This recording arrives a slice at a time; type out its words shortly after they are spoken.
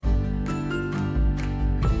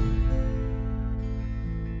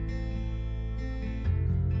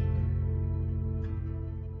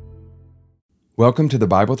Welcome to the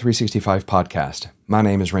Bible 365 podcast. My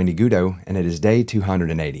name is Randy Goudeau, and it is day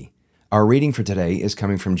 280. Our reading for today is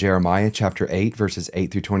coming from Jeremiah chapter 8, verses 8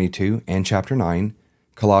 through 22, and chapter 9,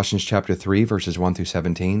 Colossians chapter 3, verses 1 through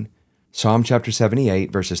 17, Psalm chapter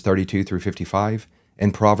 78, verses 32 through 55,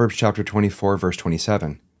 and Proverbs chapter 24, verse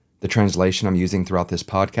 27. The translation I'm using throughout this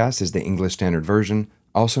podcast is the English Standard Version,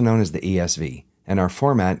 also known as the ESV, and our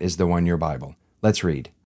format is the One-Year Bible. Let's read.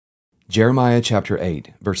 Jeremiah chapter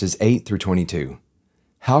 8, verses 8 through 22.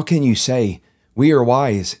 How can you say, "We are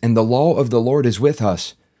wise, and the law of the Lord is with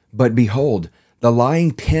us"? But behold, the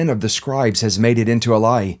lying pen of the scribes has made it into a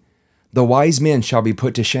lie. The wise men shall be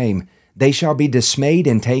put to shame. They shall be dismayed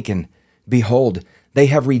and taken. Behold, they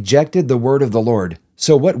have rejected the word of the Lord.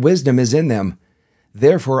 So what wisdom is in them?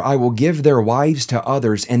 Therefore I will give their wives to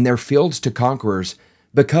others, and their fields to conquerors,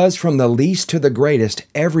 because from the least to the greatest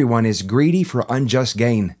everyone is greedy for unjust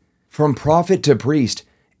gain. From prophet to priest,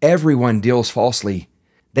 everyone deals falsely.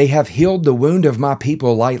 They have healed the wound of my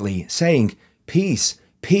people lightly, saying, "Peace,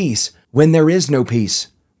 peace," when there is no peace.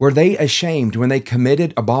 Were they ashamed when they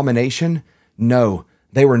committed abomination? No,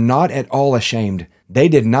 they were not at all ashamed. They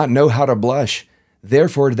did not know how to blush.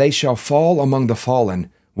 Therefore they shall fall among the fallen.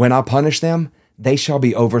 When I punish them, they shall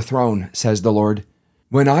be overthrown, says the Lord.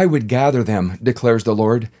 When I would gather them, declares the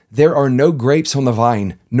Lord, there are no grapes on the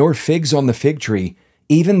vine, nor figs on the fig tree.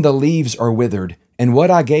 Even the leaves are withered, and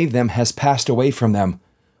what I gave them has passed away from them.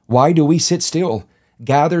 Why do we sit still?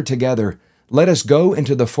 Gather together. Let us go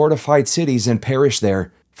into the fortified cities and perish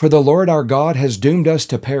there. For the Lord our God has doomed us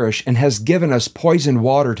to perish and has given us poisoned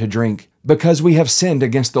water to drink, because we have sinned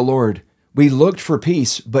against the Lord. We looked for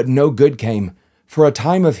peace, but no good came, for a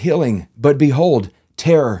time of healing, but behold,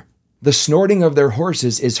 terror. The snorting of their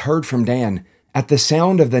horses is heard from Dan. At the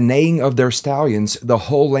sound of the neighing of their stallions, the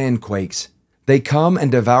whole land quakes. They come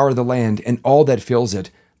and devour the land and all that fills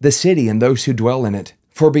it, the city and those who dwell in it.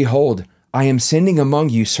 For behold, I am sending among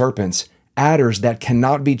you serpents, adders that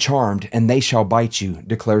cannot be charmed, and they shall bite you,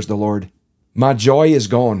 declares the Lord. My joy is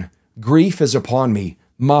gone. Grief is upon me.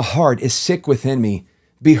 My heart is sick within me.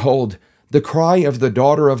 Behold, the cry of the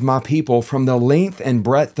daughter of my people from the length and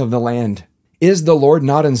breadth of the land. Is the Lord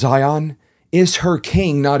not in Zion? Is her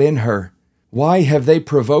king not in her? Why have they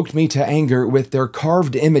provoked me to anger with their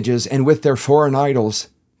carved images and with their foreign idols?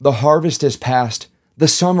 The harvest is past, the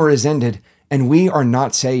summer is ended, and we are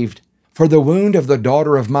not saved. For the wound of the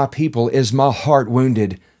daughter of my people is my heart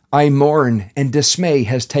wounded. I mourn, and dismay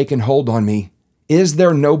has taken hold on me. Is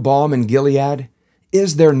there no balm in Gilead?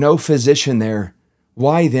 Is there no physician there?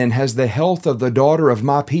 Why then has the health of the daughter of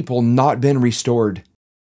my people not been restored?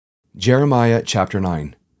 Jeremiah chapter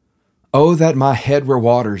 9. Oh, that my head were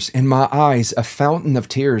waters, and my eyes a fountain of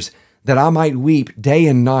tears, that I might weep day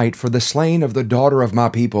and night for the slain of the daughter of my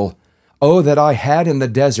people. Oh, that I had in the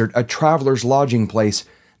desert a traveler's lodging place,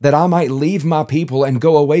 that I might leave my people and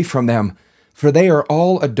go away from them. For they are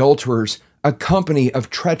all adulterers, a company of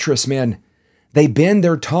treacherous men. They bend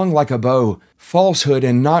their tongue like a bow. Falsehood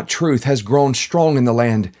and not truth has grown strong in the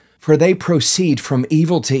land. For they proceed from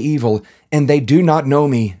evil to evil, and they do not know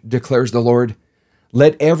me, declares the Lord.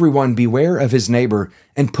 Let everyone beware of his neighbor,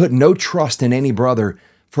 and put no trust in any brother,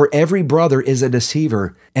 for every brother is a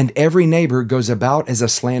deceiver, and every neighbor goes about as a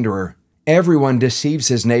slanderer. Everyone deceives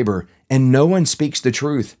his neighbor, and no one speaks the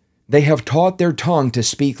truth. They have taught their tongue to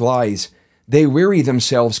speak lies. They weary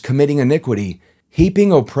themselves committing iniquity,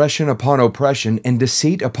 heaping oppression upon oppression and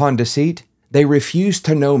deceit upon deceit. They refuse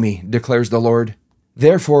to know me, declares the Lord.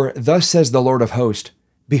 Therefore, thus says the Lord of hosts,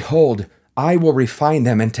 Behold, I will refine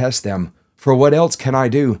them and test them. For what else can I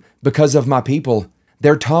do because of my people?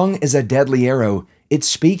 Their tongue is a deadly arrow. It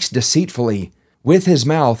speaks deceitfully. With his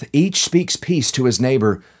mouth, each speaks peace to his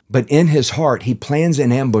neighbor, but in his heart he plans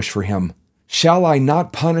an ambush for him. Shall I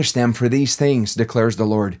not punish them for these things, declares the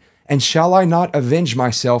Lord? And shall I not avenge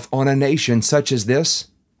myself on a nation such as this?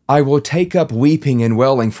 I will take up weeping and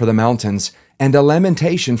wailing for the mountains, and a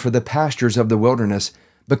lamentation for the pastures of the wilderness,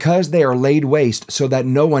 because they are laid waste so that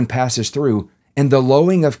no one passes through, and the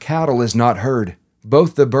lowing of cattle is not heard.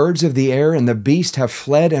 Both the birds of the air and the beast have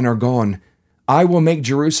fled and are gone. I will make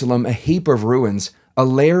Jerusalem a heap of ruins, a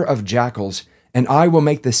lair of jackals, and I will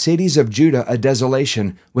make the cities of Judah a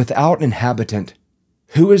desolation, without inhabitant.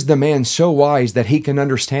 Who is the man so wise that he can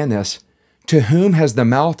understand this? To whom has the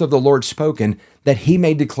mouth of the Lord spoken, that he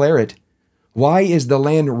may declare it? Why is the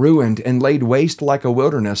land ruined and laid waste like a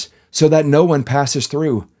wilderness, so that no one passes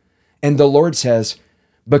through? And the Lord says,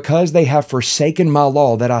 Because they have forsaken my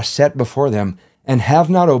law that I set before them, and have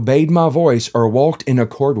not obeyed my voice or walked in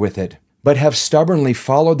accord with it, but have stubbornly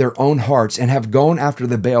followed their own hearts and have gone after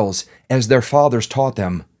the Baals, as their fathers taught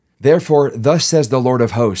them. Therefore, thus says the Lord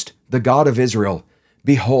of hosts, the God of Israel,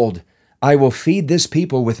 Behold, I will feed this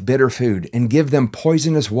people with bitter food and give them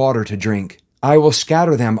poisonous water to drink. I will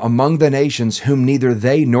scatter them among the nations whom neither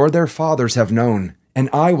they nor their fathers have known, and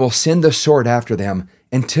I will send the sword after them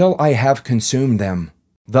until I have consumed them.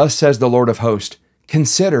 Thus says the Lord of hosts,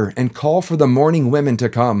 Consider and call for the mourning women to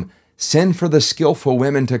come. Send for the skillful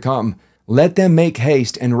women to come. Let them make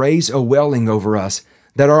haste and raise a wailing over us,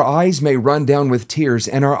 that our eyes may run down with tears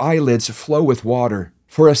and our eyelids flow with water.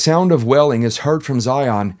 For a sound of wailing is heard from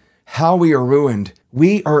Zion. How we are ruined!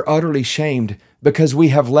 We are utterly shamed, because we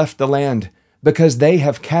have left the land, because they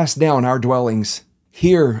have cast down our dwellings.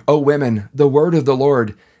 Hear, O women, the word of the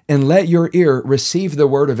Lord, and let your ear receive the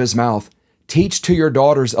word of his mouth. Teach to your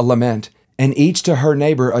daughters a lament, and each to her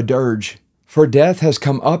neighbor a dirge. For death has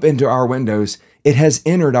come up into our windows, it has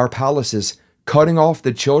entered our palaces, cutting off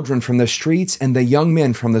the children from the streets and the young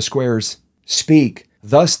men from the squares. Speak,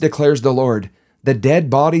 thus declares the Lord, the dead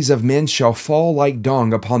bodies of men shall fall like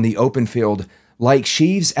dung upon the open field, like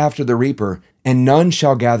sheaves after the reaper, and none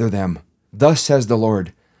shall gather them. Thus says the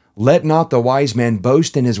Lord, Let not the wise man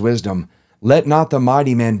boast in his wisdom, let not the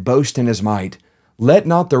mighty man boast in his might, let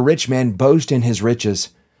not the rich man boast in his riches,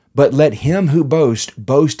 but let him who boasts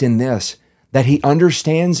boast in this, that he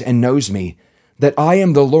understands and knows me, that I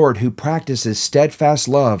am the Lord who practices steadfast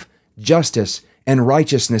love, justice, and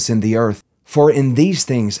righteousness in the earth. For in these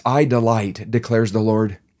things I delight, declares the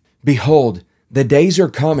Lord. Behold, the days are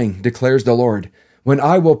coming, declares the Lord, when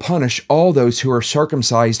I will punish all those who are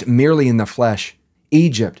circumcised merely in the flesh,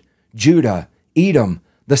 Egypt, Judah, Edom,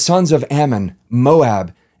 the sons of Ammon,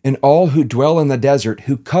 Moab, and all who dwell in the desert,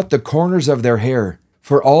 who cut the corners of their hair.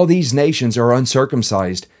 For all these nations are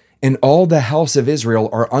uncircumcised, and all the house of Israel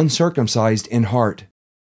are uncircumcised in heart.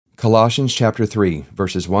 Colossians chapter 3,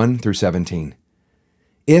 verses 1 through 17.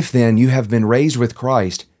 If then you have been raised with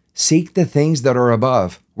Christ, seek the things that are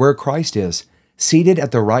above, where Christ is, seated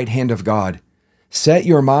at the right hand of God. Set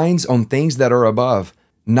your minds on things that are above,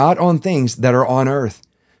 not on things that are on earth.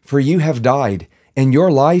 For you have died, and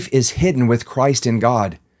your life is hidden with Christ in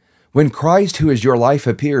God. When Christ, who is your life,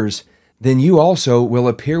 appears, then you also will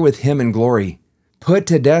appear with him in glory. Put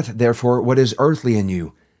to death, therefore, what is earthly in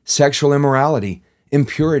you, sexual immorality,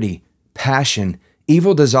 impurity, passion,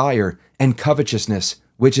 evil desire, and covetousness,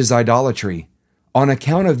 which is idolatry. On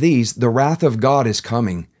account of these, the wrath of God is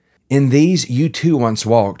coming. In these you too once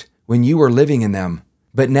walked, when you were living in them.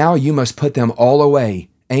 But now you must put them all away,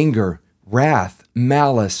 anger, wrath,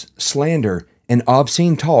 malice, slander, and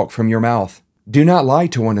obscene talk from your mouth. Do not lie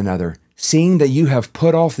to one another, seeing that you have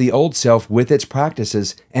put off the old self with its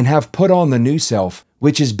practices, and have put on the new self,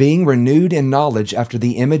 which is being renewed in knowledge after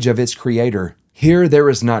the image of its Creator. Here there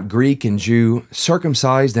is not Greek and Jew,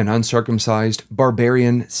 circumcised and uncircumcised,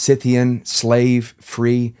 barbarian, Scythian, slave,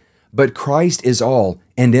 free, but Christ is all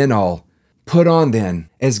and in all. Put on then,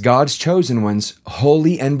 as God's chosen ones,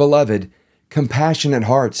 holy and beloved, compassionate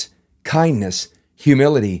hearts, kindness,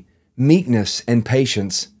 humility, meekness, and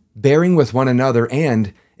patience, bearing with one another,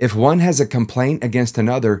 and, if one has a complaint against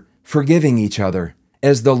another, forgiving each other.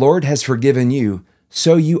 As the Lord has forgiven you,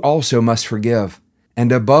 so you also must forgive.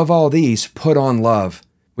 And above all these, put on love,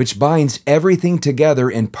 which binds everything together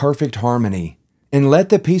in perfect harmony. And let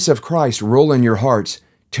the peace of Christ rule in your hearts,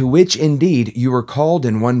 to which indeed you were called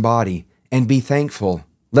in one body, and be thankful.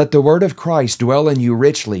 Let the word of Christ dwell in you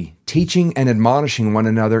richly, teaching and admonishing one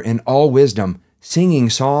another in all wisdom, singing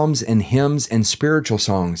psalms and hymns and spiritual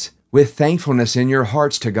songs, with thankfulness in your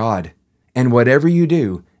hearts to God. And whatever you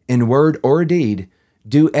do, in word or deed,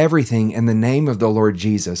 do everything in the name of the Lord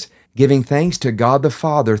Jesus, giving thanks to God the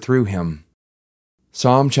Father through him.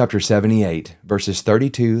 Psalm chapter 78, verses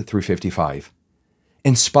 32 through 55.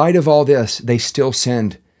 In spite of all this, they still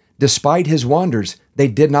sinned. Despite his wonders, they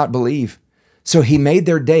did not believe. So he made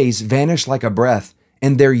their days vanish like a breath,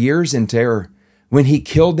 and their years in terror. When he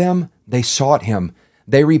killed them, they sought him.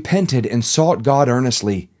 They repented and sought God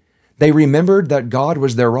earnestly. They remembered that God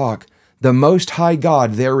was their rock, the Most High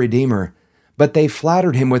God their Redeemer. But they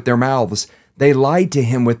flattered him with their mouths. They lied to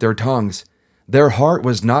him with their tongues. Their heart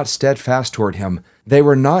was not steadfast toward him. They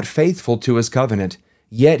were not faithful to his covenant.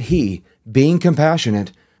 Yet he, being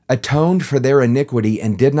compassionate, atoned for their iniquity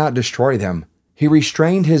and did not destroy them. He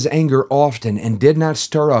restrained his anger often and did not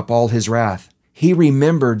stir up all his wrath. He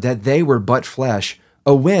remembered that they were but flesh,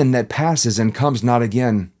 a wind that passes and comes not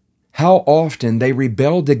again. How often they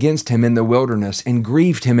rebelled against him in the wilderness and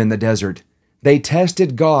grieved him in the desert. They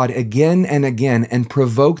tested God again and again and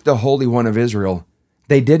provoked the Holy One of Israel.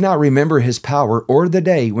 They did not remember his power or the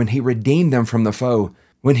day when he redeemed them from the foe,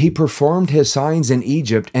 when he performed his signs in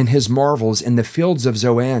Egypt and his marvels in the fields of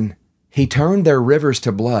Zoan. He turned their rivers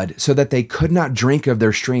to blood so that they could not drink of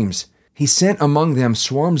their streams. He sent among them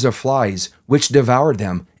swarms of flies, which devoured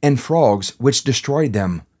them, and frogs, which destroyed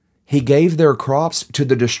them. He gave their crops to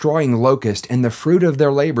the destroying locust, and the fruit of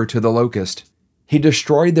their labor to the locust. He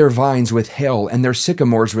destroyed their vines with hail, and their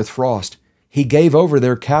sycamores with frost. He gave over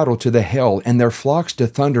their cattle to the hail, and their flocks to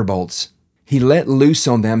thunderbolts. He let loose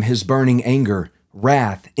on them his burning anger,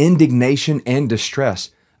 wrath, indignation, and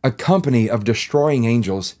distress, a company of destroying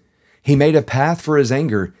angels. He made a path for his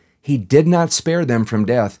anger. He did not spare them from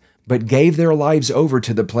death, but gave their lives over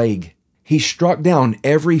to the plague. He struck down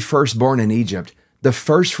every firstborn in Egypt, the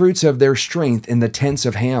firstfruits of their strength in the tents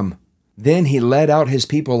of Ham. Then he led out his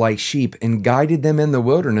people like sheep and guided them in the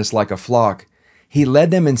wilderness like a flock. He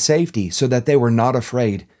led them in safety so that they were not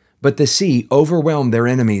afraid, but the sea overwhelmed their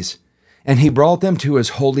enemies. And he brought them to his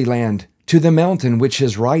holy land, to the mountain which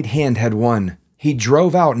his right hand had won. He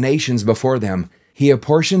drove out nations before them. He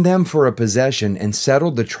apportioned them for a possession and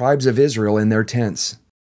settled the tribes of Israel in their tents.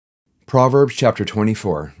 Proverbs chapter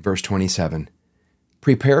 24, verse 27.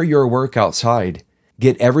 Prepare your work outside.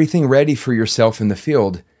 Get everything ready for yourself in the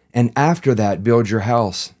field, and after that build your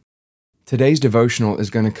house. Today's devotional is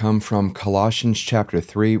going to come from Colossians chapter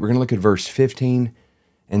 3. We're going to look at verse 15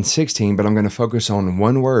 and 16, but I'm going to focus on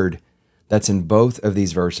one word that's in both of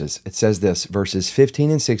these verses. It says this, verses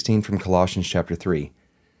 15 and 16 from Colossians chapter 3.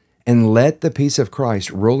 And let the peace of Christ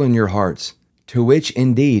rule in your hearts, to which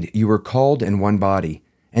indeed you were called in one body,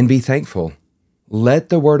 and be thankful. Let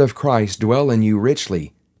the word of Christ dwell in you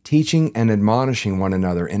richly, teaching and admonishing one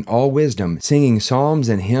another in all wisdom, singing psalms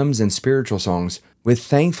and hymns and spiritual songs, with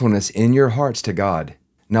thankfulness in your hearts to God.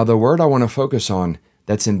 Now the word I want to focus on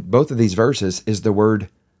that's in both of these verses is the word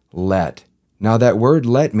let. Now that word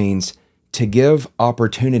let means to give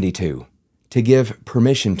opportunity to give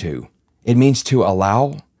permission to. It means to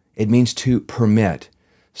allow. It means to permit.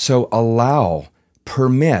 So allow,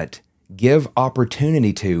 permit, give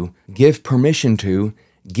opportunity to, give permission to,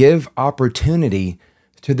 give opportunity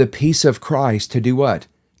to the peace of Christ to do what?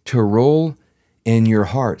 To rule in your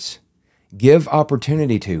hearts. Give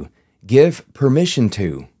opportunity to, give permission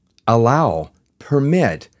to, allow,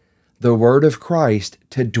 permit the word of Christ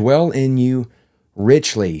to dwell in you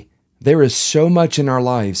richly. There is so much in our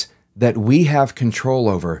lives that we have control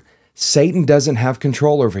over. Satan doesn't have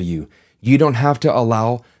control over you. You don't have to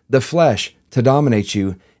allow the flesh to dominate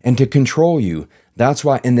you and to control you. That's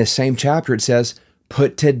why in this same chapter it says,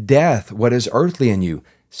 put to death what is earthly in you,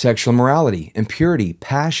 sexual immorality, impurity,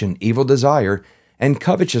 passion, evil desire, and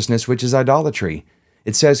covetousness, which is idolatry.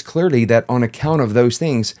 It says clearly that on account of those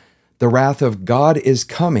things, the wrath of God is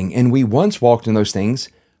coming. And we once walked in those things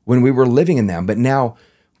when we were living in them, but now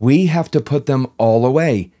we have to put them all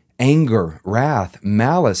away. Anger, wrath,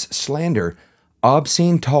 malice, slander,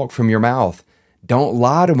 obscene talk from your mouth. Don't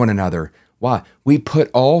lie to one another. Why? We put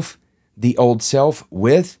off the old self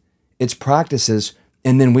with its practices,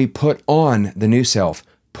 and then we put on the new self.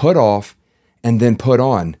 Put off, and then put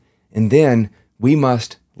on. And then we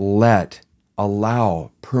must let,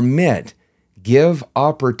 allow, permit, give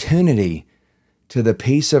opportunity to the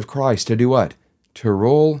peace of Christ to do what? To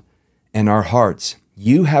rule in our hearts.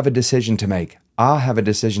 You have a decision to make. I have a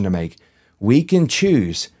decision to make. We can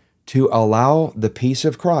choose to allow the peace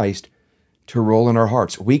of Christ to rule in our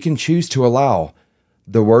hearts. We can choose to allow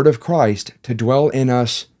the word of Christ to dwell in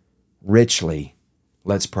us richly.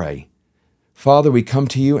 Let's pray. Father, we come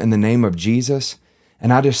to you in the name of Jesus,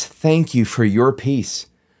 and I just thank you for your peace.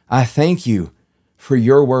 I thank you for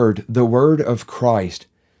your word, the word of Christ.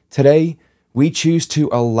 Today, we choose to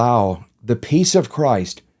allow the peace of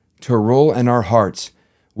Christ to rule in our hearts.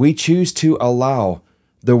 We choose to allow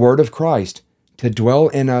the word of Christ to dwell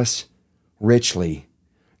in us richly.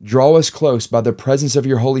 Draw us close by the presence of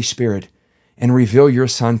your Holy Spirit and reveal your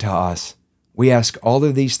Son to us. We ask all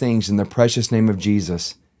of these things in the precious name of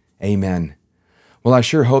Jesus. Amen. Well, I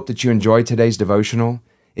sure hope that you enjoyed today's devotional.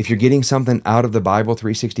 If you're getting something out of the Bible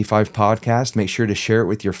 365 podcast, make sure to share it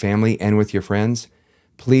with your family and with your friends.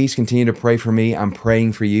 Please continue to pray for me. I'm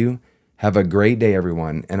praying for you. Have a great day,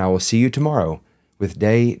 everyone, and I will see you tomorrow with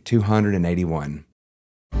day 281.